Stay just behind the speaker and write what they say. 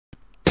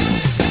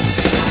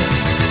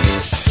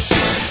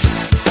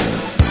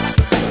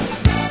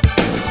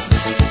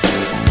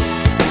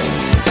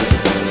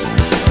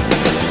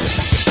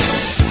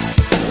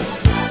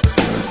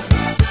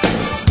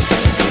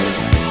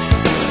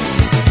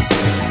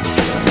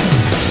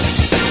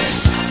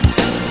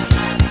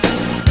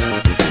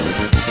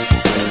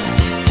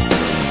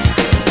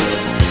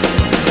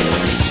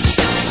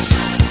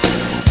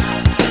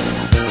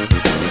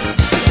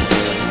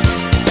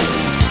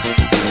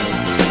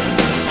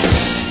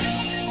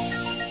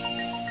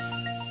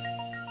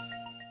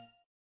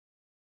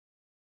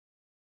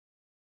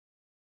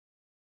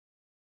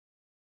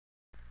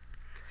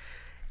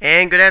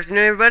And good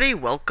afternoon, everybody.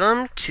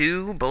 Welcome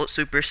to Bullitt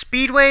Super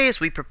Speedway as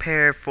we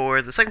prepare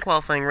for the second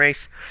qualifying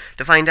race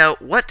to find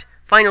out what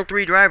final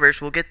three drivers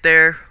will get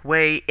their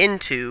way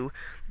into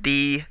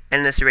the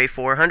NNSCRA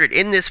 400.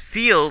 In this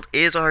field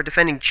is our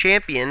defending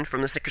champion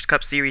from the Snickers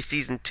Cup Series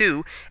Season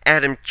 2,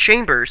 Adam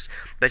Chambers.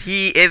 But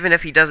even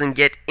if he doesn't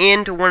get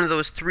into one of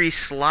those three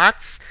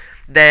slots,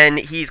 then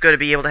he's going to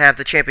be able to have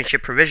the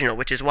championship provisional,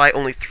 which is why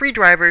only 3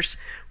 drivers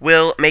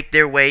will make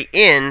their way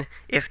in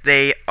if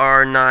they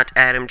are not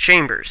Adam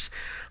Chambers.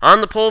 On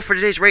the pole for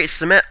today's race,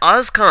 Snickers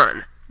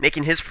Ozkan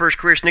making his first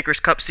career Snickers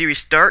Cup Series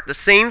start. The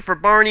same for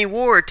Barney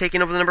Ward,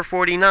 taking over the number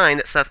 49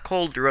 that Seth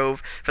Cole drove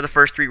for the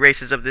first 3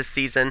 races of this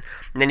season.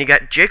 And then you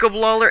got Jacob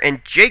Lawler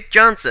and Jake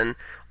Johnson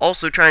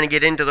also trying to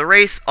get into the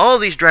race. All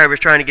these drivers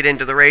trying to get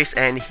into the race,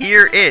 and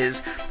here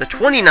is the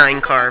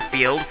 29 car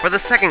field for the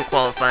second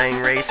qualifying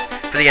race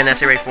for the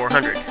NNSCRA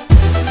 400.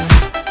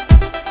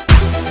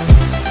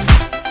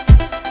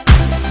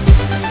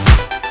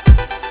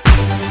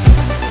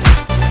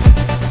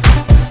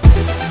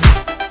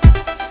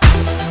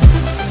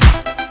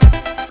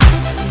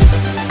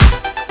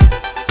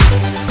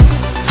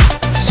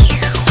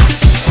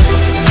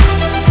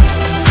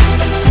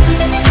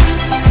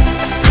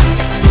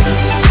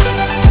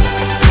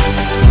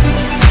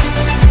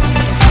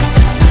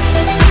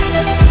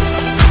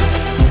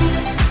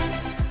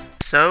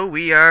 So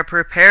we are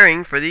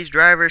preparing for these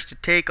drivers to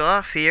take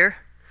off here.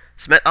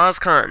 Snickers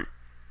Ozkan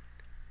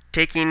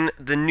taking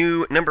the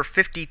new number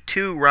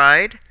 52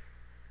 ride.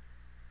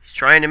 He's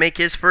trying to make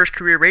his first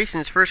career race and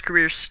his first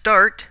career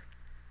start.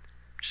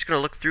 I'm just going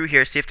to look through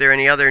here, see if there are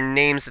any other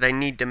names that I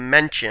need to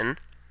mention.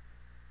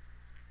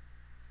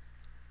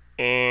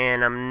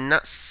 And I'm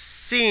not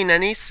seeing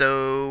any,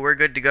 so we're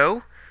good to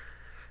go.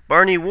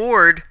 Barney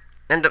Ward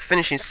ended up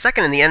finishing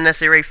second in the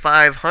NNSCRA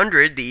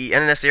 500, the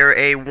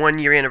NNSCRA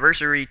 1-year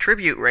anniversary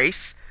tribute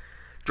race,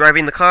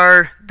 driving the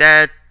car,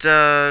 that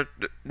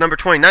number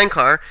 29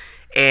 car,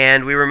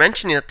 and we were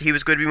mentioning that he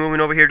was going to be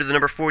moving over here to the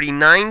number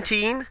 49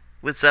 team,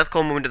 with Seth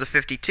Cole moving to the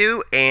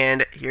 52,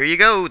 and here you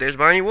go, there's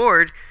Barney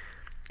Ward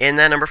in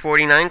that number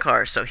 49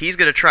 car. So he's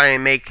going to try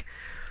and make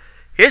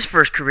his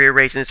first career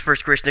race and his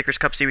first career Snickers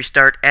Cup Series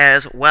start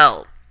as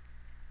well.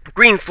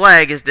 Green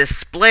flag is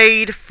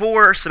displayed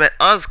for Snickers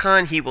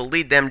Ozkan. He will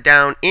lead them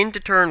down into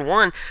turn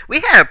 1. We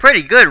had a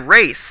pretty good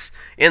race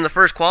in the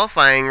first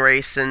qualifying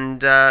race,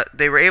 and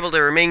they were able to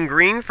remain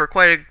green for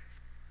quite a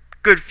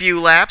good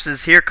few laps,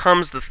 as here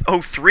comes the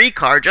 03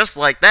 car, just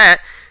like that.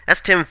 That's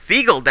Tim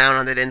Fiegel down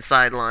on that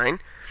inside line.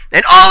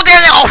 And oh, there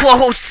they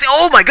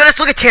oh my goodness,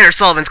 look at Tanner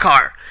Sullivan's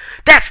car.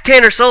 That's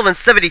Tanner Sullivan's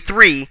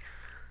 73.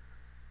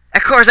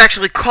 That car's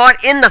actually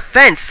caught in the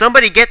fence.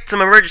 Somebody get some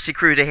emergency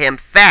crew to him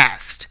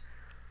fast.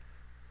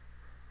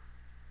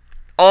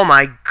 Oh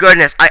my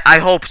goodness! I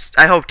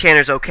hope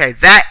Tanner's okay.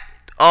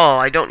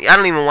 I don't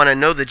even want to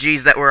know the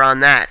G's that were on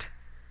that.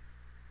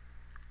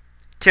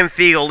 Tim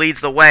Fiegel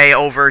leads the way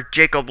over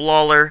Jacob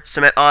Lawler,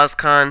 Snickers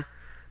Ozkan,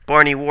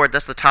 Barney Ward.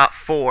 That's the top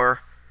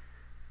 4.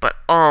 But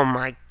oh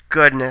my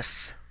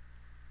goodness!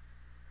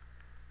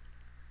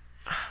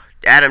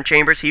 Adam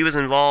Chambers, he was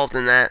involved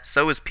in that.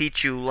 So was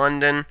Pichu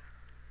London.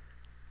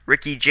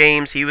 Ricky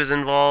James, he was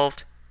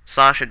involved.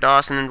 Sasha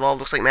Dawson involved.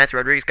 Looks like Matthew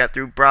Rodriguez got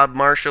through. Bob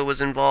Marshall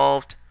was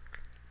involved.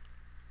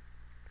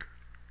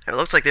 It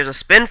looks like there's a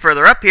spin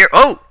further up here.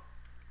 Oh!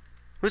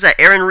 Who's that?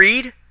 Aaron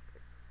Reed?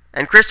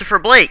 And Christopher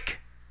Blake.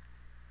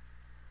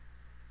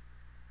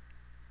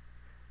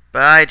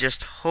 But I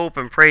just hope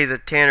and pray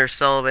that Tanner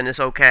Sullivan is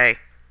okay.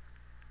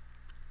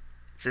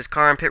 Is his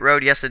car on pit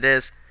road? Yes, it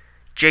is.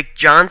 Jake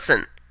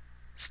Johnson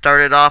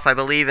started off, I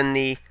believe, in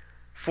the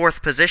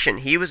 4th position.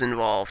 He was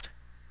involved.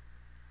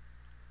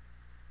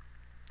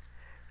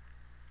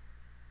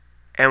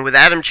 And with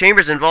Adam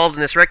Chambers involved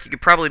in this wreck, you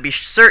could probably be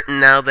certain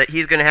now that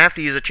he's going to have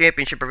to use a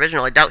championship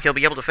provisional. I doubt he'll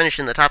be able to finish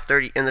in the top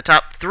 30, in the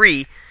top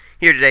 3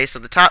 here today. So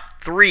the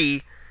top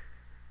 3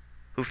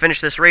 who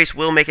finish this race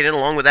will make it in,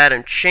 along with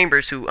Adam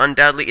Chambers, who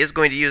undoubtedly is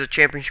going to use a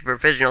championship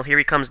provisional. Here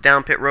he comes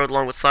down pit road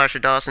along with Sasha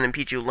Dawson and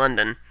Pichu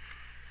London.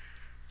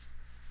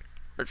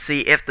 Let's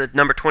see if the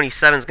number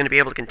 27 is going to be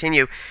able to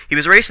continue. He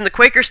was racing the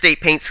Quaker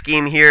State paint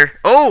scheme here.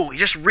 Oh, he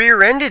just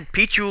rear-ended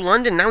Pichu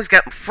London. Now he's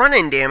got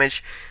front-end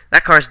damage.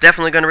 That car's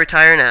definitely going to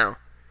retire now.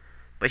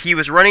 But he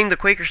was running the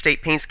Quaker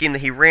State paint scheme that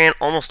he ran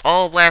almost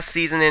all of last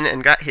season in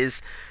and got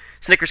his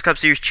Snickers Cup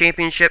Series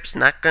championships.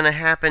 Not going to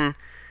happen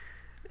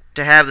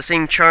to have the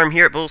same charm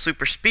here at Bullitt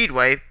Super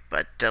Speedway,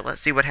 but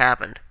let's see what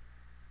happened.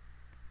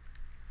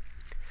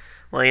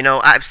 Well, you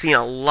know, I've seen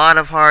a lot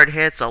of hard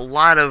hits, a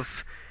lot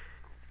of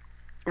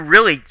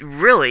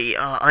really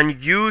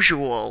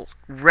unusual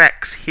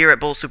wrecks here at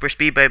Bullitt Super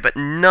Speedway, but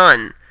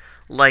none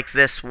like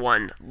this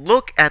one.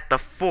 Look at the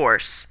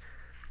force.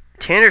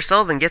 Tanner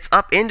Sullivan gets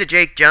up into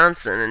Jake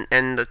Johnson,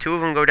 and the two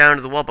of them go down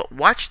to the wall, but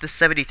watch the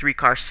 73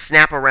 car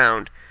snap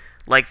around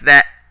like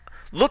that.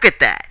 Look at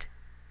that.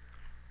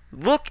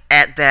 Look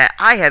at that.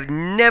 I have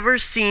never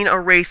seen a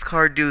race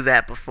car do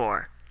that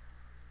before.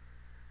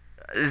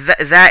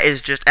 That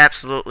is just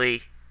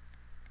absolutely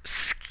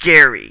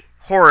scary.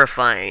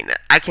 horrifying.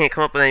 I can't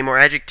come up with any more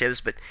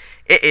adjectives, but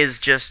it is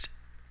just,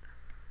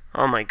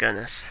 oh my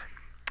goodness.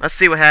 Let's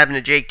see what happened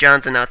to Jake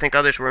Johnson now. I think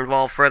others were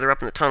involved further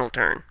up in the tunnel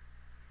turn.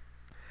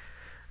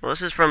 Well,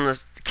 this is from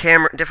the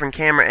different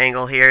camera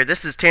angle here.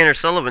 This is Tanner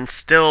Sullivan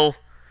still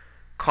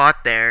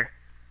caught there.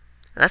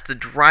 That's the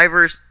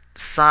driver's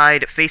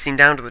side facing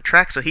down to the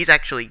track, so he's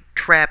actually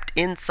trapped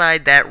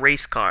inside that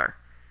race car.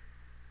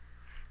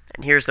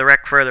 And here's the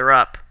wreck further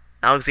up.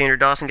 Alexander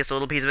Dawson gets a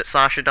little piece of it.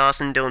 Sasha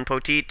Dawson, Dylan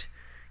Poteet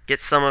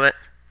gets some of it.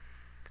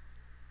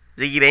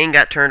 Ziggy Bain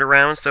got turned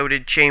around, so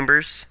did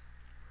Chambers.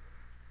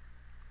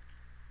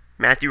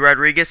 Matthew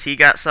Rodriguez, he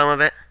got some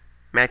of it.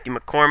 Matthew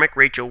McCormick,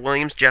 Rachel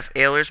Williams, Jeff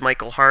Ehlers,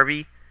 Michael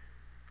Harvey.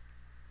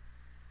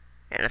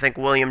 And I think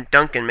William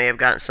Duncan may have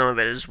gotten some of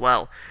it as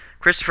well.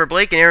 Christopher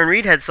Blake and Aaron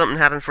Reed had something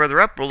happen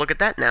further up. We'll look at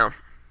that now.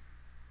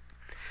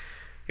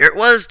 Here it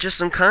was, just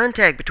some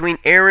contact between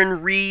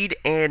Aaron Reed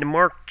and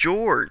Mark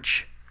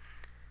George.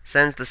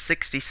 Sends the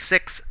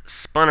 66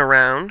 spun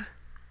around.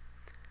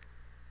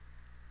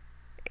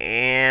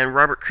 And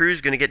Robert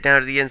Cruz going to get down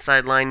to the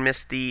inside line,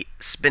 missed the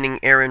spinning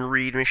Aaron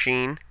Reed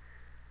machine.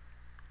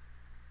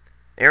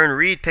 Aaron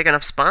Reed picking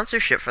up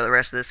sponsorship for the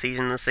rest of the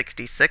season in the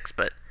 66,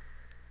 but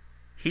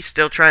he's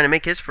still trying to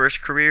make his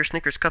first career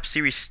Snickers Cup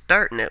Series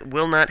start, and it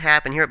will not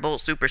happen here at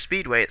Bullitt Super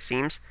Speedway, it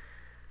seems.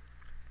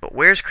 But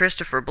where's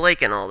Christopher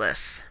Blake in all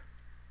this?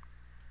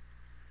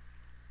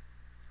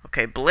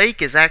 Okay,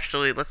 Blake is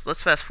actually,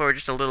 let's fast forward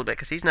just a little bit,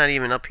 because he's not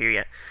even up here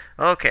yet.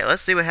 Okay,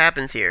 let's see what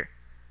happens here.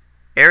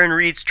 Aaron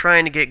Reed's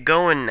trying to get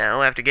going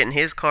now after getting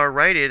his car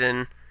righted,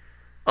 and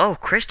oh,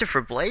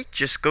 Christopher Blake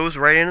just goes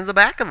right into the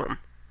back of him.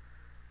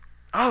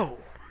 Oh,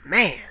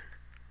 man.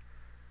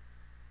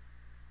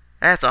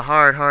 That's a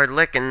hard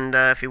lick, and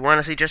if you want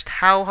to see just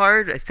how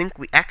hard, I think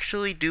we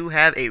actually do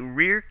have a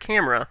rear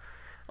camera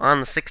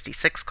on the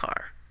 66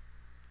 car.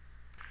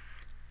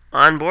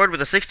 On board with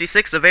the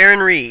 66 of Aaron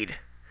Reed.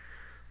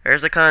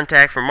 There's the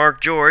contact from Mark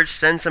George,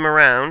 sends him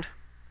around.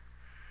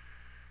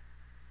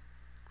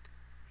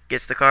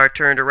 Gets the car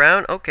turned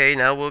around. Okay,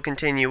 now we'll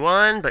continue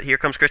on, but here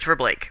comes Christopher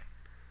Blake.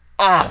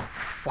 Oh,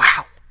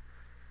 wow.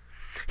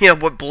 You know,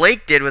 what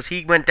Blake did was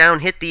he went down,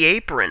 hit the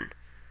apron,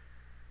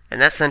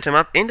 and that sent him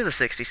up into the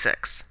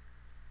 66.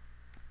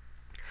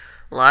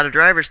 A lot of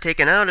drivers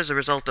taken out as a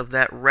result of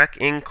that wreck,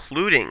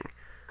 including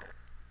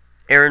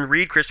Aaron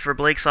Reed, Christopher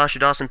Blake, Sasha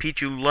Dawson,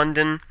 Pichu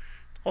London.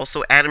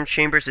 Also, Adam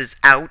Chambers is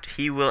out.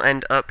 He will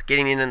end up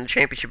getting in the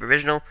championship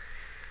provisional.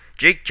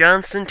 Jake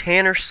Johnson,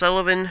 Tanner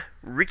Sullivan,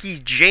 Ricky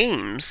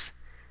James,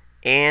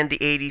 and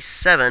the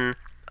 87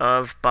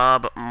 of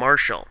Bob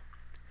Marshall.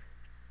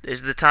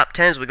 These are the top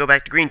 10 as we go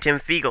back to green. Tim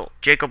Fiegel,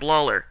 Jacob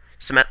Lawler,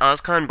 Samet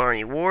Ozkan,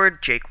 Barney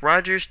Ward, Jake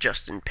Rogers,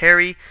 Justin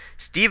Perry,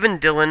 Stephen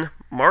Dillon,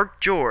 Mark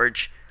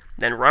George,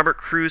 then Robert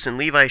Cruz and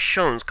Levi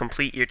Shones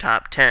complete your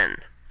top 10.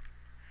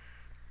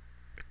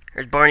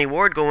 There's Barney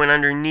Ward going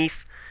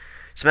underneath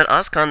Samet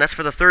Ozkan. That's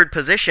for the third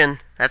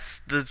position.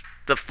 That's the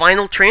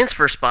final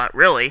transfer spot,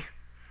 really.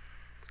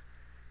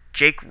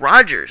 Jake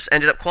Rogers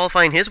ended up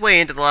qualifying his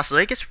way into the Las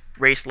Vegas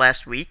race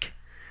last week.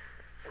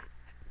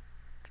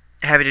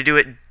 Having to do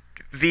it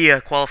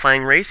via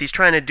qualifying race. He's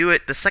trying to do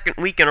it the second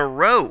week in a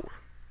row.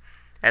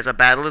 As a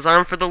battle is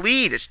on for the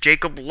lead, it's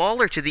Jacob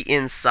Lawler to the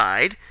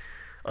inside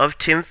of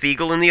Tim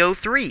Fiegel in the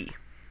 03.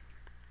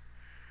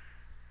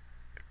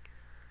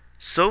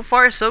 So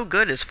far, so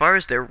good as far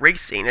as their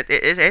racing.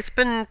 It's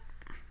been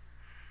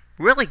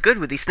really good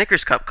with these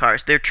Snickers Cup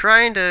cars. They're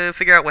trying to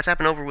figure out what's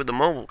happened over with the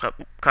Mobile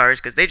Cup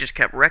cars because they just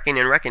kept wrecking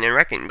and wrecking and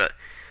wrecking. But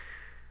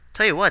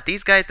tell you what,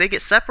 these guys, they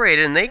get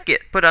separated and they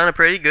get put on a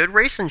pretty good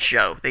racing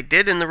show. They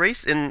did in the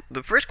race, in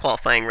the first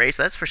qualifying race,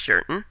 that's for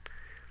certain.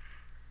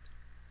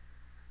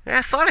 Yeah,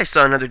 I thought I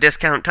saw another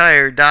discount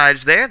tire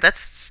Dodge there.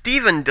 That's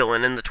Stephen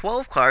Dillon in the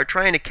 12 car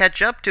trying to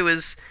catch up to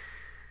his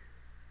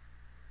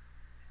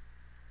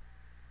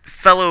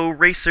fellow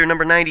racer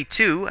number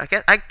 92. I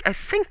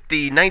think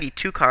the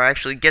 92 car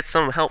actually gets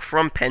some help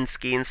from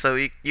Penske, and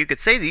so you could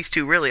say these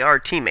two really are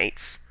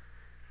teammates.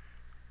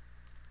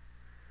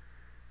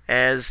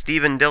 As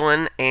Stephen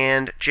Dillon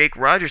and Jake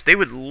Rogers, they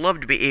would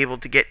love to be able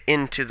to get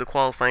into the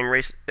qualifying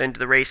race, into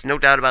the race, no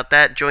doubt about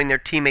that, join their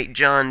teammate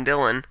John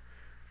Dillon.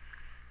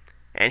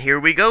 And here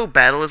we go,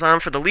 battle is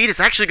on for the lead. It's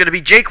actually going to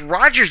be Jake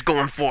Rogers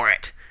going for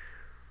it.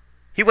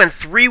 He went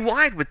 3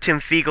 wide with Tim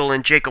Fiegel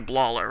and Jacob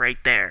Lawler right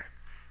there.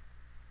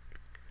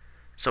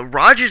 So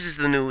Rogers is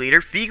the new leader,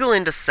 Fiegel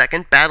into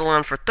second, battle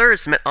on for third.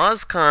 Samet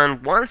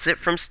Ozkan wants it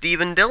from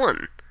Stephen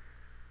Dillon.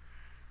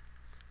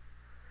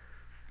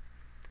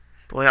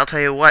 Boy, I'll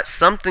tell you what,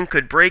 something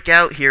could break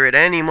out here at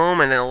any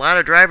moment, and a lot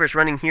of drivers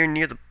running here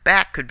near the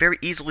back could very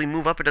easily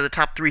move up into the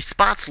top 3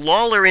 spots.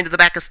 Lawler into the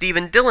back of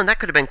Stephen Dillon, that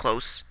could have been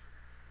close.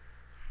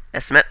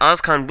 As Samet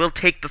Ozkan will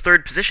take the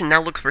third position,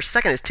 now looks for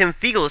second as Tim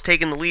Fiegel has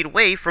taken the lead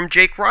away from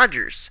Jake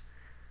Rogers.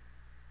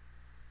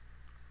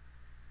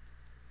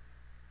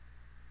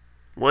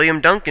 William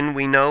Duncan,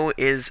 we know,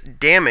 is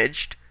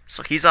damaged,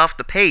 so he's off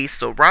the pace.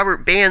 So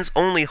Robert Band's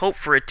only hope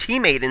for a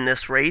teammate in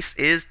this race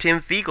is Tim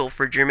Fiegel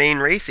for Germain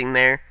Racing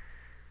there.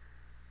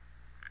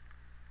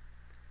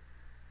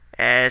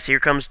 As here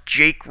comes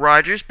Jake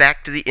Rogers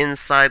back to the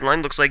inside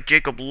line. Looks like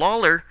Jacob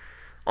Lawler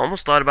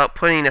almost thought about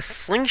putting a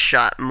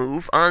slingshot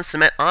move on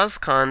Samet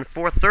Ozkan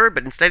for third,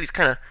 but instead he's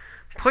kind of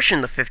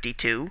pushing the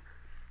 52.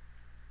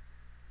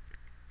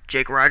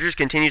 Jake Rogers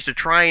continues to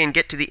try and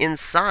get to the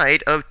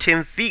inside of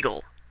Tim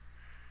Fiegel.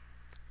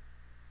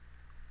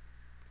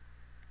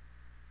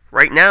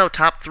 Right now,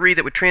 top three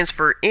that would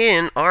transfer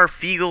in are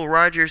Fiegel,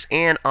 Rogers,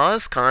 and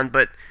Ozkan,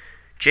 but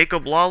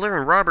Jacob Lawler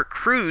and Robert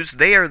Cruz,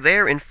 they are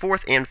there in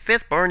 4th and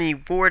 5th. Barney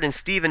Ward and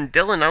Stephen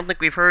Dillon, I don't think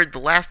we've heard the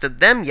last of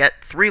them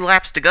yet. 3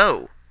 laps to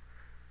go.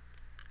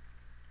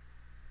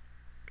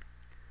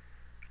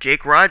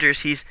 Jake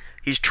Rogers, he's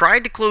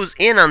tried to close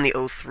in on the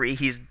 03.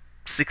 He's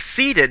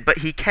succeeded, but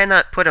he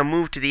cannot put a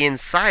move to the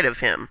inside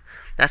of him.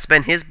 That's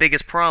been his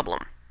biggest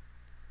problem.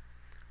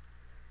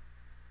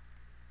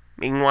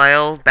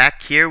 Meanwhile,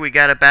 back here we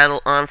got a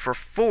battle on for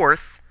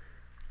 4th.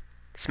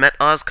 Samet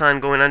Ozkan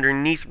going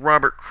underneath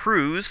Robert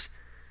Cruz.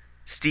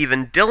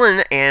 Stephen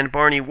Dillon and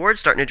Barney Ward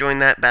starting to join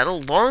that battle,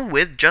 along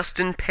with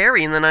Justin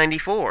Perry in the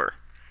 94.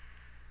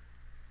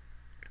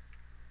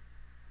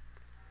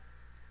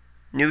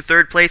 New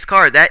third place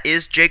car, that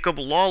is Jacob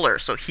Lawler.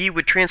 So he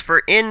would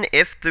transfer in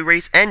if the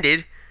race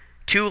ended.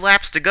 2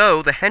 laps to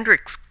go. The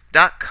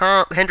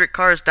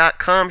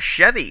HendrickCars.com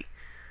Chevy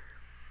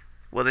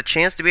with a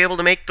chance to be able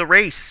to make the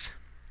race.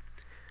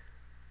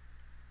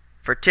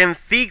 For Tim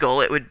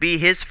Fiegel, it would be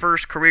his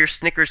first career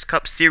Snickers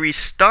Cup Series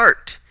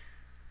start.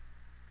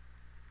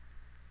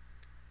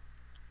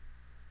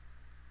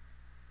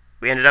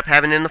 We ended up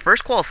having in the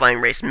first qualifying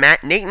race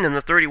Matt Nathan in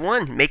the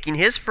 31 making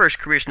his first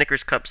career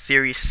Snickers Cup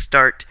Series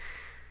start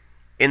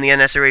in the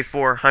NSRA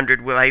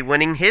 400 by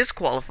winning his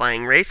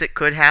qualifying race. It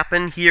could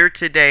happen here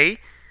today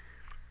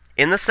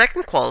in the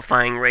second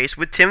qualifying race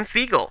with Tim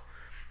Fiegel.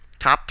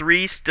 Top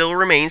 3 still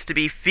remains to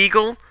be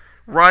Fiegel,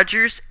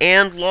 Rogers,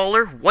 and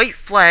Lawler. White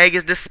flag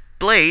is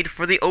displayed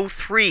for the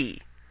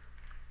 03.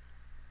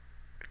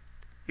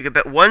 You can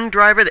bet one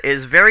driver that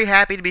is very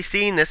happy to be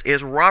seeing this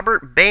is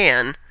Robert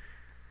Ban,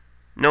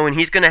 knowing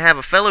he's going to have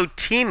a fellow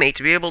teammate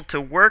to be able to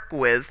work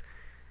with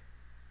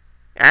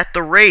at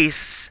the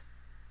race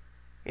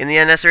in the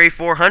NSRA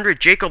 400.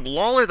 Jacob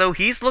Lawler, though,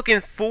 he's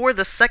looking for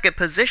the second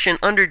position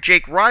under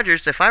Jake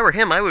Rogers. If I were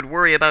him, I would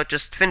worry about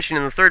just finishing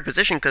in the third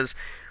position, because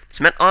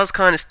Samet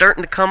Ozkan is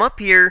starting to come up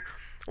here,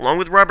 along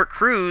with Robert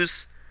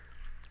Cruz.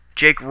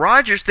 Jake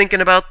Rogers,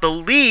 thinking about the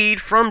lead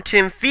from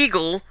Tim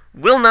Fiegel,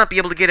 will not be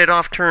able to get it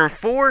off turn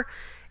 4.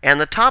 And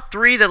the top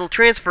 3 that'll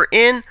transfer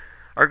in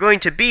are going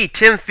to be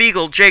Tim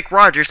Fiegel, Jake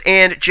Rogers,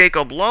 and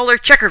Jacob Lawler.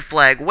 Checkered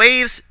flag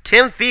waves.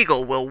 Tim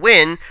Fiegel will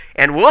win.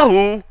 And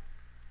whoa!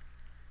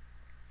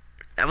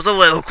 That was a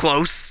little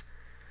close.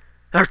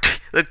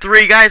 The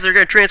 3 guys that are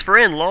going to transfer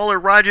in, Lawler,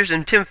 Rogers,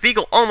 and Tim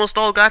Fiegel, almost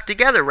all got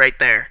together right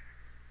there.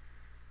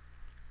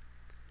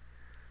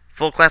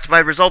 Full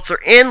classified results are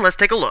in. Let's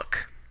take a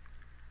look.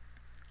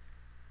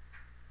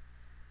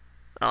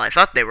 Well, I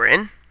thought they were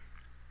in.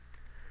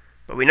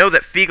 But we know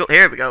that Fiegel,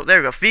 here we go, there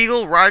we go.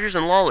 Fiegel, Rogers,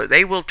 and Lawler,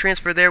 they will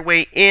transfer their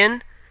way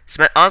in.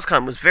 Samet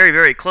Ozkan was very,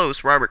 very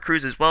close. Robert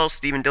Cruz as well.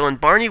 Stephen Dillon.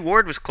 Barney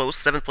Ward was close.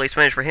 7th place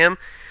finish for him.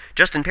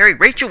 Justin Perry.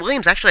 Rachel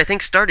Williams actually, I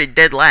think, started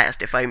dead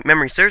last, if my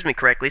memory serves me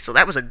correctly. So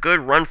that was a good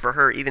run for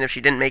her, even if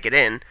she didn't make it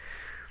in.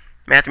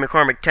 Matthew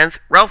McCormick, 10th.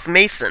 Ralph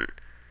Mason.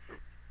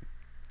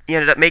 He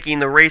ended up making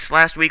the race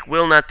last week.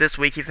 Will not this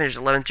week. He finished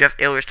 11th. Jeff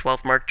Ehlers,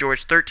 12th. Mark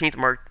George, 13th.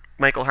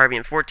 Michael Harvey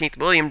in 14th.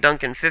 William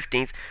Duncan,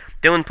 15th.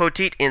 Dylan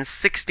Poteet in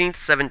 16th.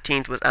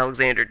 17th was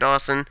Alexander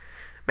Dawson.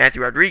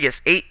 Matthew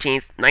Rodriguez,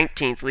 18th.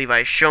 19th,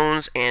 Levi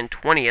Shones. And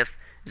 20th,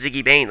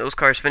 Ziggy Bain. Those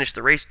cars finished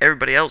the race.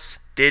 Everybody else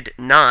did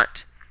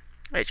not.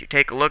 As you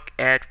take a look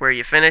at where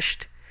you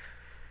finished.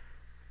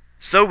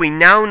 So we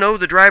now know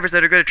the drivers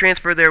that are going to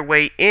transfer their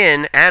way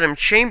in. Adam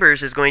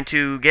Chambers is going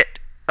to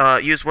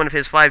use one of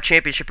his 5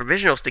 championship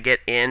provisionals to get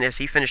in, as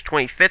he finished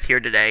 25th here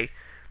today.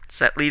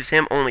 So that leaves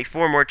him only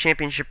 4 more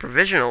championship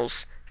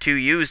provisionals to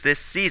use this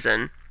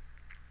season.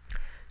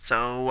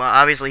 So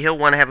obviously he'll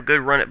want to have a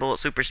good run at Bullitt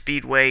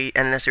Superspeedway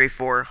NNSCRA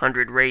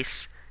 400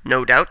 race,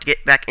 no doubt, to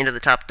get back into the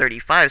top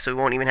 35, so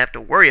we won't even have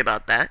to worry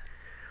about that.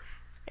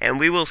 And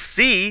we will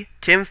see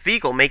Tim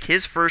Fiegel make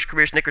his first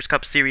career Snickers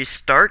Cup Series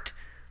start.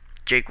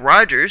 Jake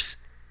Rogers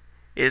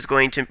is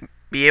going to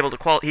be able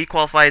to he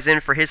qualifies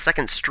in for his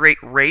 2nd straight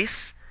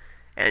race.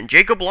 And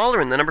Jacob Lawler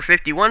in the number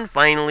 51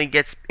 finally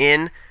gets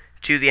in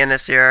to the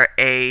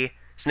NSCRA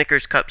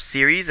Snickers Cup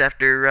Series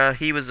after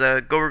he was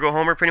a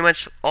go-or-go-homer pretty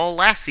much all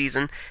last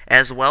season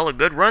as well. A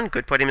good run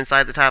could put him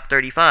inside the top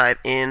 35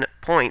 in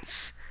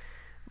points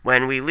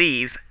when we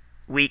leave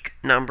week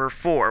number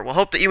 4. We'll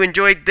hope that you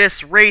enjoyed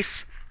this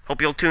race.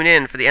 Hope you'll tune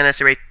in for the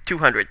NSRA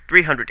 200,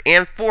 300,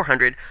 and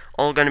 400,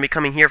 all going to be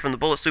coming here from the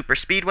Bullitt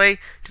Superspeedway.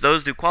 To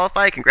those who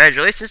qualify,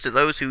 congratulations. To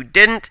those who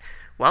didn't,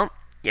 well,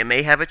 you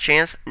may have a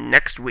chance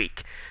next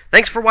week.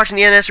 Thanks for watching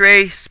the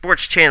NSRA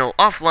Sports Channel,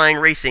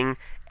 offline racing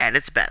at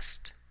its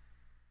best.